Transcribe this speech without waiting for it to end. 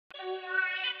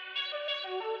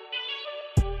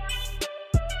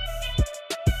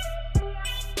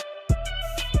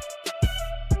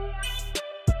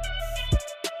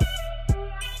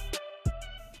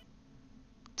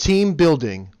team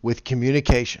building with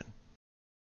communication.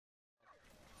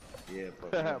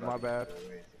 Yeah, my bad.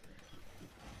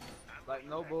 Like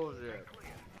no bullshit.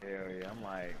 Hell yeah, I'm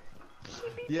like.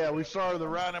 Yeah, we started the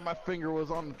round and my finger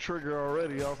was on the trigger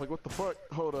already. I was like, what the fuck?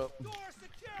 Hold up. Hold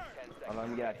on, let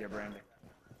me get out there, Brandon.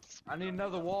 I need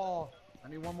another wall. I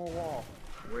need one more wall.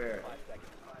 Where?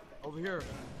 Over here.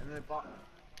 And then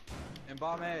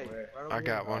bomb A. Right over I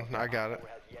got here. one. I got it.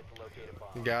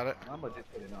 You got it? I'm gonna just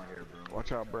put it on here, bro.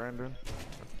 Watch out, Brandon.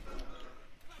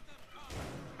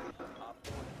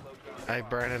 Hey,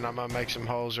 Brandon, I'm gonna make some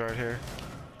holes right here.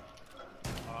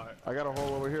 I got a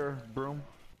hole over here, Broom.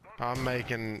 I'm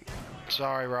making.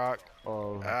 Sorry, Rock.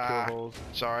 Oh, kill holes.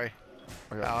 Sorry.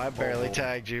 I barely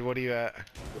tagged you. What are you at?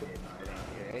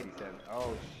 Yeah, 87.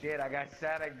 Oh shit, I got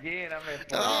shot again. I'm at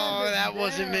 40. Oh, that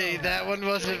wasn't me. That one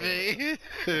wasn't me.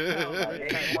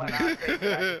 Like 81. I think I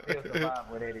can still survive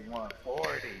with 81.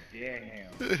 40. Damn.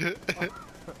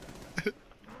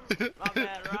 My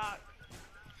bad, Rock.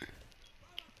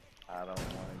 I don't want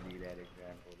to be that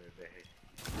example today.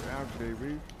 Yeah,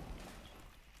 JB.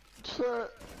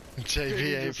 JB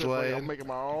ain't Like, I'm playing. making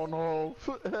my own hole.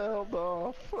 Hell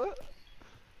no.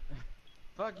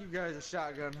 Fuck you guys a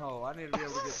shotgun hole. I need to be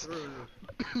able to get through.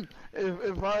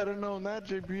 If I had known that,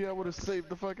 JB, I would have saved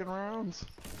the fucking rounds.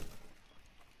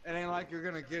 It ain't like you're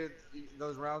gonna get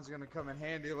those rounds are gonna come in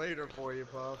handy later for you,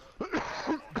 Puff.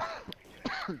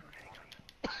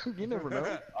 You never know.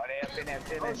 Oh, they up in that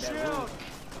pit. Oh, That shit! roof.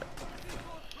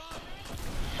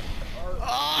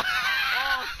 Oh,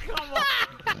 come on!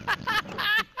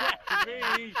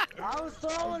 I was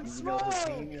throwing smoke! I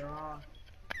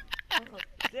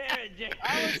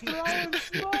was throwing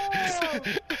smoke!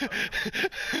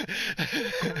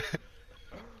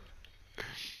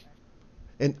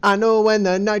 And I know when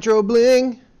the nitro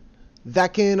bling,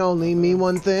 that can only mean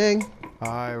one thing.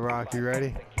 Alright, Rock, you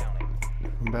ready?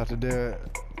 I'm about to do it.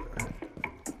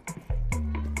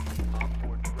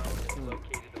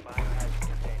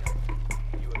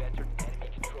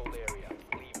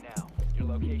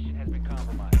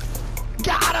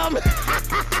 Got him!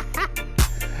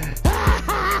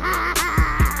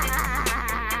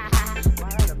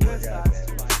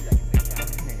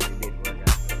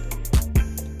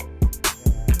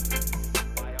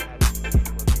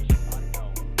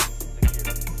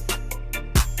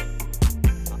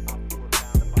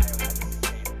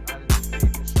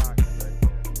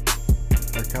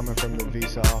 They're coming from the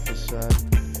Visa office side.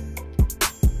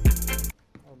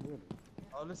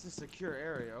 Oh, this is secure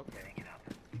area, okay.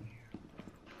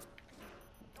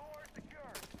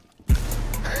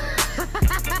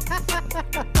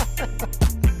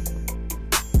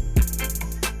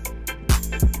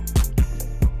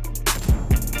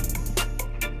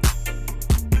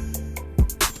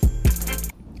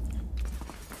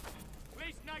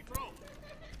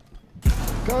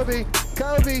 Kobe!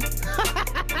 Kobe!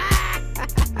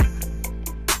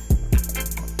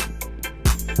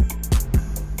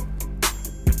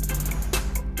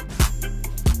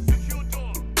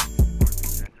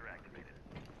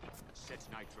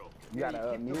 You gotta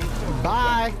unmute.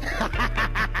 Bye!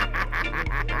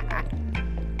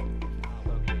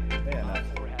 Yeah, nice.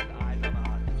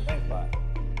 Thanks, bot.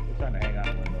 We're trying to hang out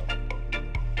the window.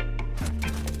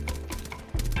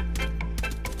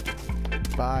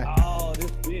 Bye. Oh,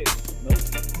 this bitch. Nope.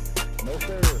 No,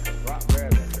 sir. Rock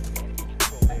grab it.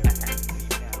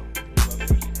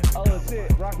 Oh, shit.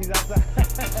 Rocky's outside.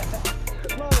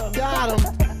 Got him!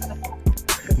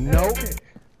 Nope.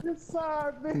 Good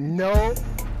side, man. Nope.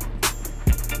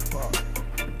 Fuck.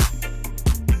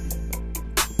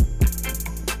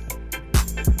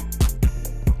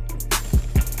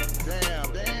 Damn.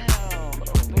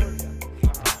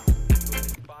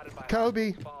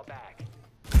 Kobe!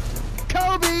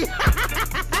 Kobe!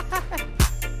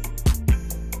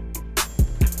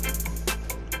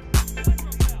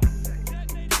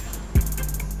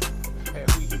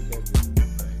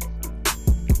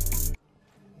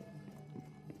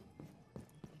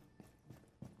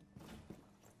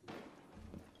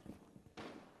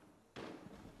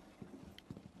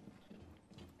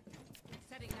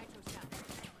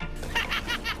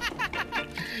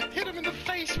 Hit him in the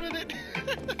face with it!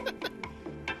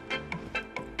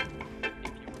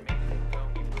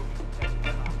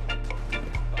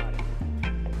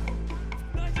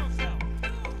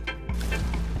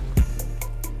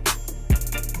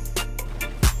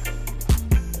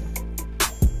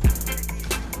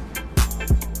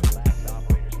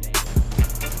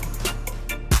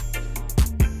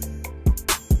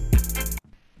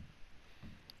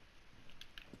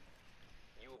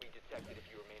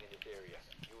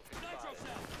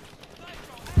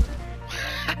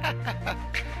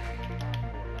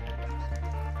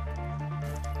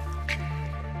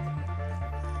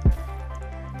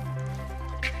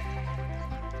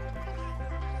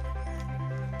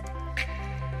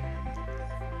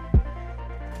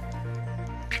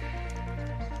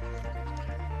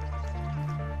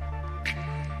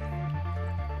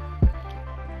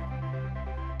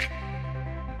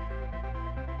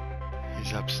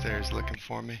 He's upstairs looking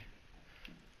for me.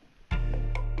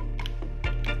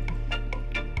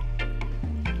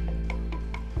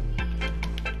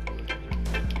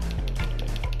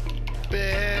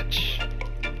 Bitch!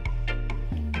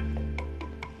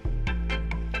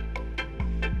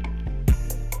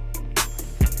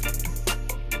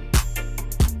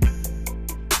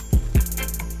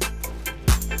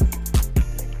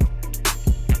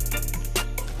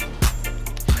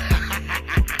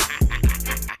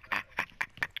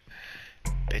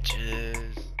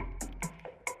 Bitches.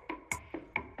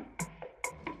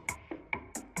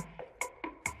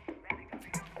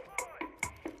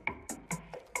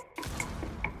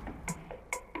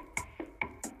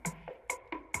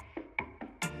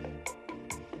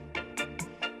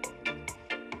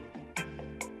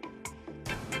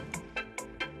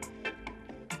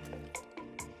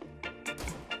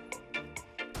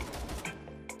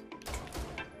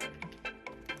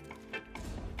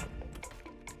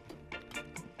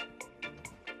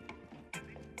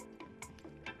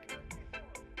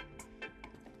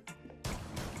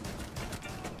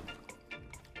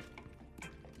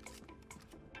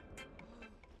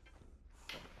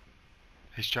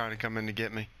 He's trying to come in to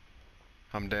get me.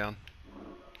 I'm down.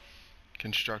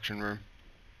 Construction room.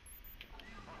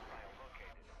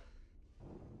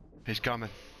 He's coming.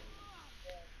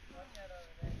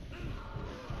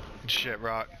 Shit,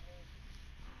 Rock.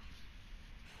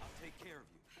 I'll take care of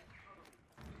you.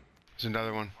 There's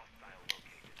another one.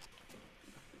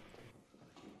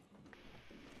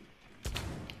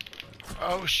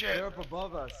 Oh shit. They're up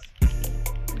above us.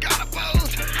 Got them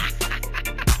both!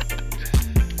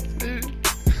 Dude.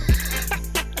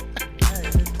 Hey,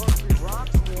 it's supposed to be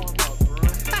Rock's warm up,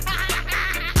 Broom.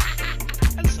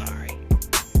 I'm sorry.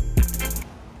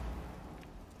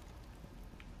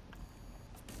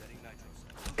 Setting nitro.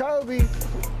 Kobe!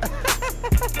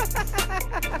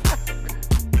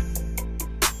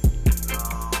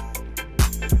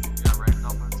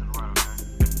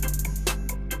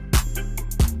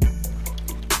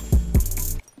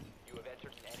 You have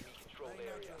entered an enemy controlled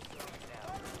area.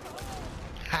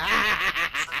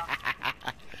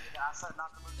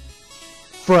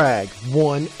 Frag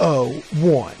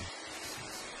 101.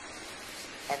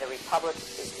 And the Republic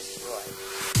is destroyed.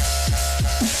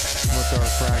 What's our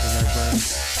frag in there, Broom?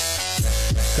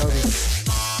 Kobe.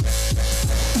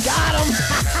 Got him!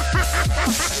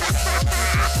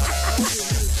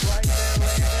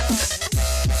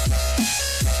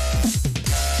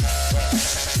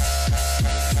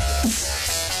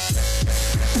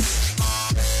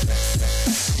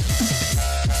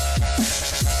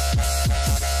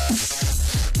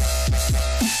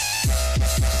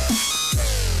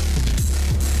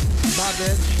 My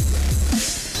bitch.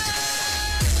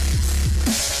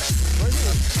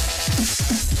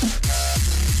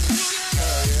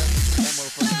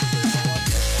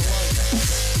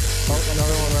 Oh,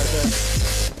 another one right there.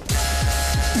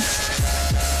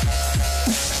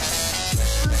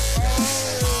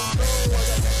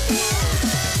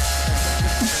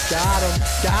 Got him.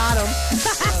 Got him.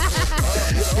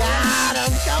 Got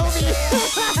him, Kobe.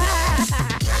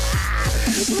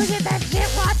 Look at that shit.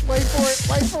 Watch. Wait for it.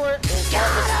 Wait for it.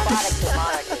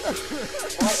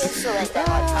 More insolent than I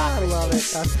autocracy. love it.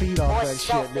 I feed off More that shit,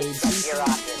 selfish dude. than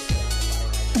bureaucracy.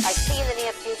 I see in the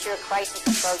near future a crisis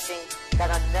approaching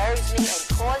that unnerves me and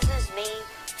causes me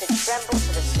to tremble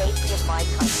for the safety of my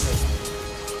country.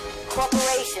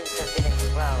 Corporations have been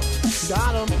enthroned.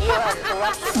 Got him. An era of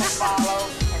corruption will follow,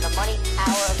 and the money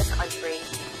power of the country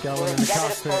will Going in the endeavor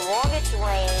to cockpit. prolong its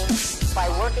reign by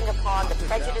working upon the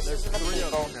prejudices of the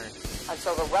people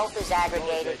until the wealth is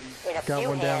aggregated in a Got few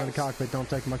one down in the hands cockpit. Don't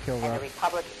take my kill, and the Rock.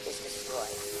 Republic is destroyed.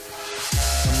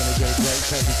 I'm gonna get a great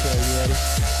Kobe kill. You ready?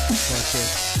 Watch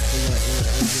this. Look at it. Look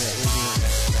at it. Look at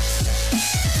it.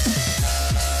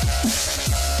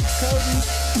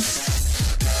 Kobe.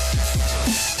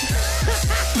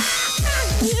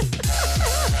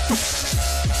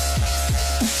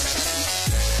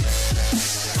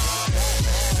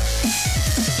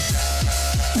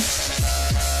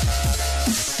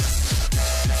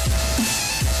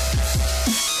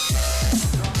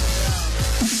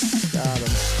 Got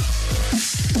him.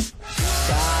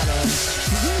 Got him.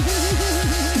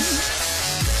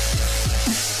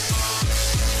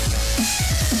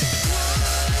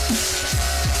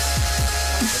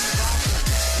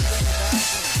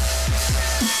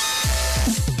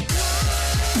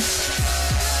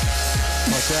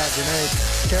 Watch out, grenade.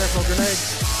 Careful, grenade.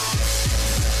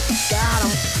 Got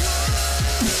him.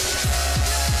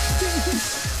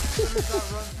 As soon as I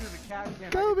run through the cat cam, I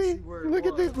could Kobe, see where it look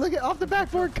at was. this. Look at off the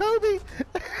backboard, Kobe.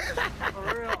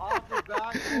 For real, off the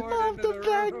backboard Off into the the room.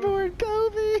 backboard,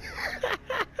 Kobe.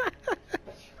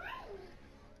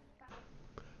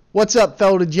 What's up,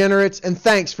 fellow degenerates, and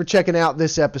thanks for checking out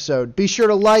this episode. Be sure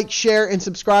to like, share, and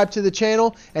subscribe to the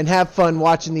channel, and have fun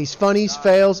watching these funnies,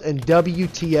 fails, and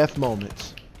WTF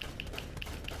moments.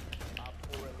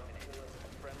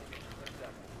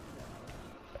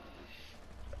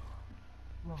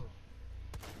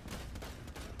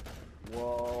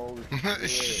 Whoa,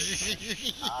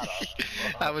 shit.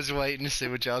 I was waiting to see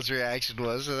what y'all's reaction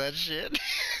was to that shit.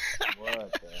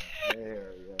 What the hell,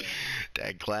 yo?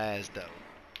 That glass, though.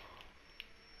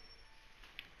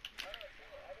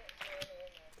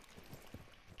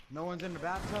 No one's in the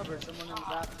bathtub or someone in the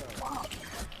bathtub?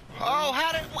 Oh,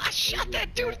 how did I shot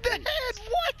that dude in the head?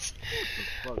 What?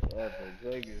 Fuck ever.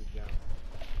 Vegas down.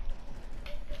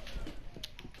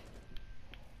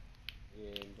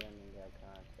 Yeah, Brendan got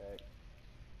contact.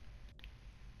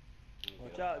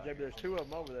 Watch out, JB. There's two of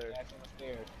them over there. Back on the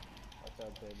stairs. Watch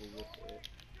out, baby. What's it?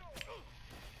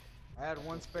 I had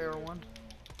one spare one.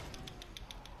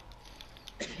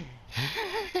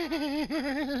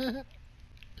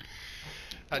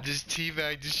 I just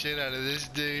teabagged the shit out of this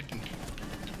dude.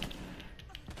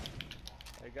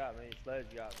 They got me. Sledge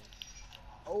got me.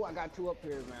 Oh, I got two up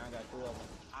here, man. I got two up.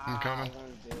 I'm coming.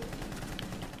 One's dead.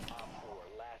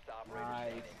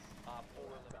 Nice.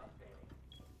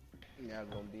 Yeah, I'm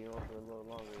gonna be on for a little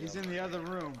longer. He's in the other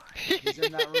room. He's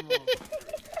in that room.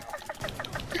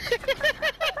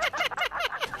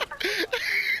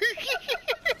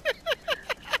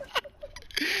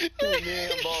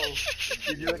 Man, balls.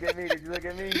 Did you look at me? Did you look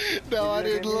at me? No, I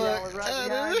didn't look. I was right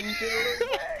behind you. You should've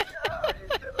looked back. Oh, you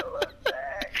should've looked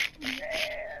back.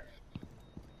 Man.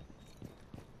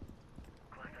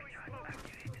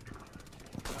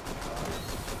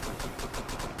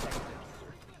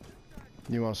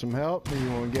 You want some help, or you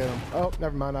want to get him? Oh,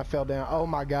 never mind. I fell down. Oh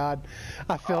my God,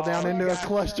 I fell down into a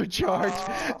cluster charge.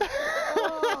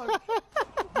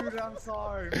 Dude, I'm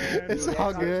sorry, man. It's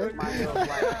all good.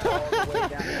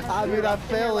 I mean, I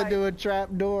fell into a trap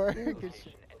door.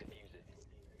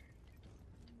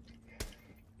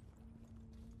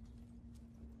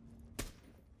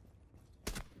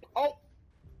 Oh!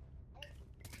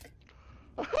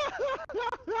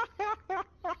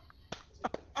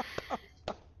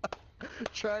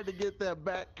 Trying to get that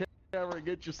back camera and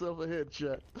get yourself a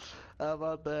headshot. How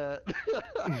about that?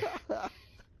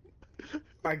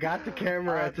 I got the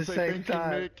camera at the same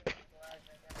time. Nick.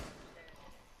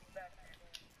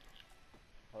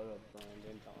 Hold up,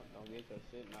 Brandon. Don't get your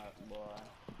shit knocked, boy.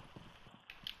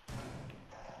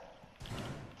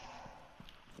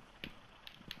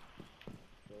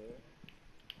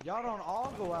 Y'all don't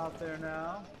all go out there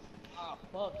now. Ah,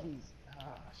 fuck, he's...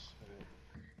 Ah, shit.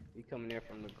 He coming there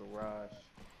from the garage.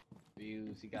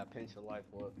 Views, he got pinch of life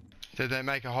up. Did they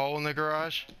make a hole in the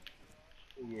garage?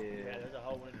 Yeah. Yeah, there's a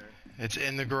hole in there. It's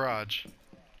in the garage.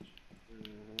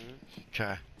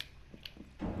 Okay.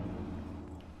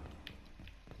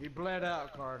 He bled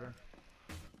out, Carter.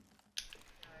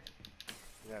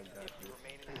 Yeah, I got you.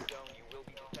 Remain in the zone. You will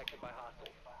be detected by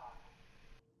hostiles.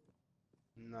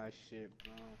 Nice shit,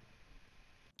 bro.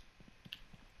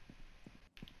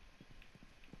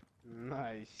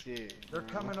 Nice shit. They're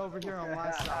bro. coming over here on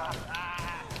my side.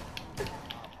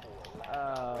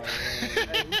 Oh, man.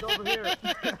 Hey, he's over here.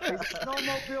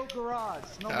 Snowmobile garage.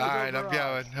 Snowmobile Alright, I'm garage.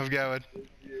 going. I'm going.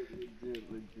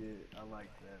 Legit. I like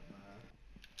that,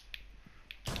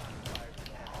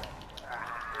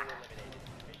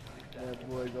 man. That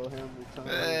boy go ham with time.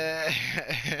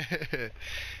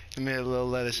 Give me a little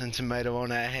lettuce and tomato on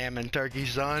that ham and turkey,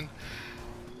 son.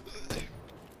 Time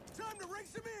to ring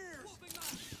some ears.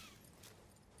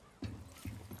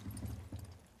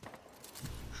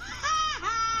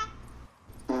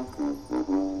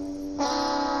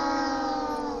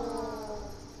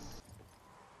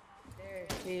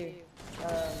 Here.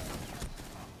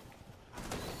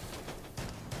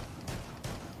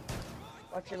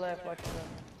 Watch your left, watch your left.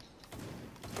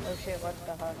 Oh shit, watch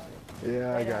the hostage.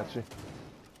 Yeah, I Lay got down. you.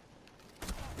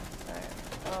 Alright.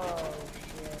 Oh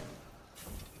shit.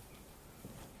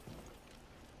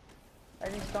 I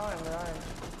just saw him run.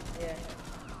 Yeah.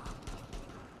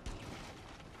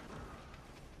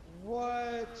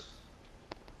 What?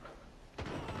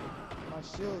 My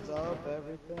shield's up,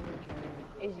 everything.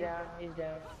 He's down, he's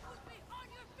down.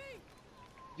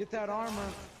 Get that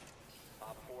armor.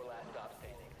 Op 4 last stop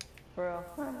standing. Bro.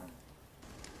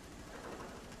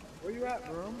 Where you at,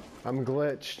 Broom? I'm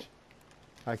glitched.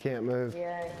 I can't move.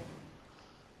 Yeah.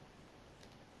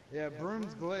 Yeah,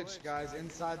 Broom's glitched, guys,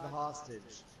 inside the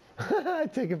hostage.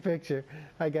 Take a picture.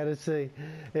 I gotta see.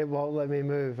 It won't let me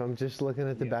move. I'm just looking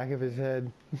at the back of his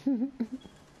head. Turn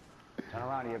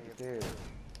around, you upstairs.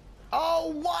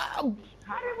 Oh, wow!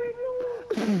 How did we do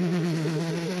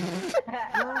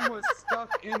Broom was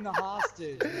stuck in the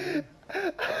hostage, man.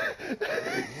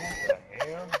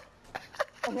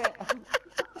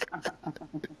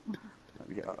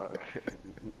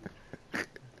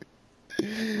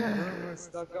 Broom was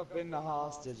stuck up in the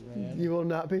hostage, man. You will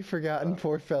not be forgotten,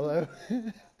 poor fellow.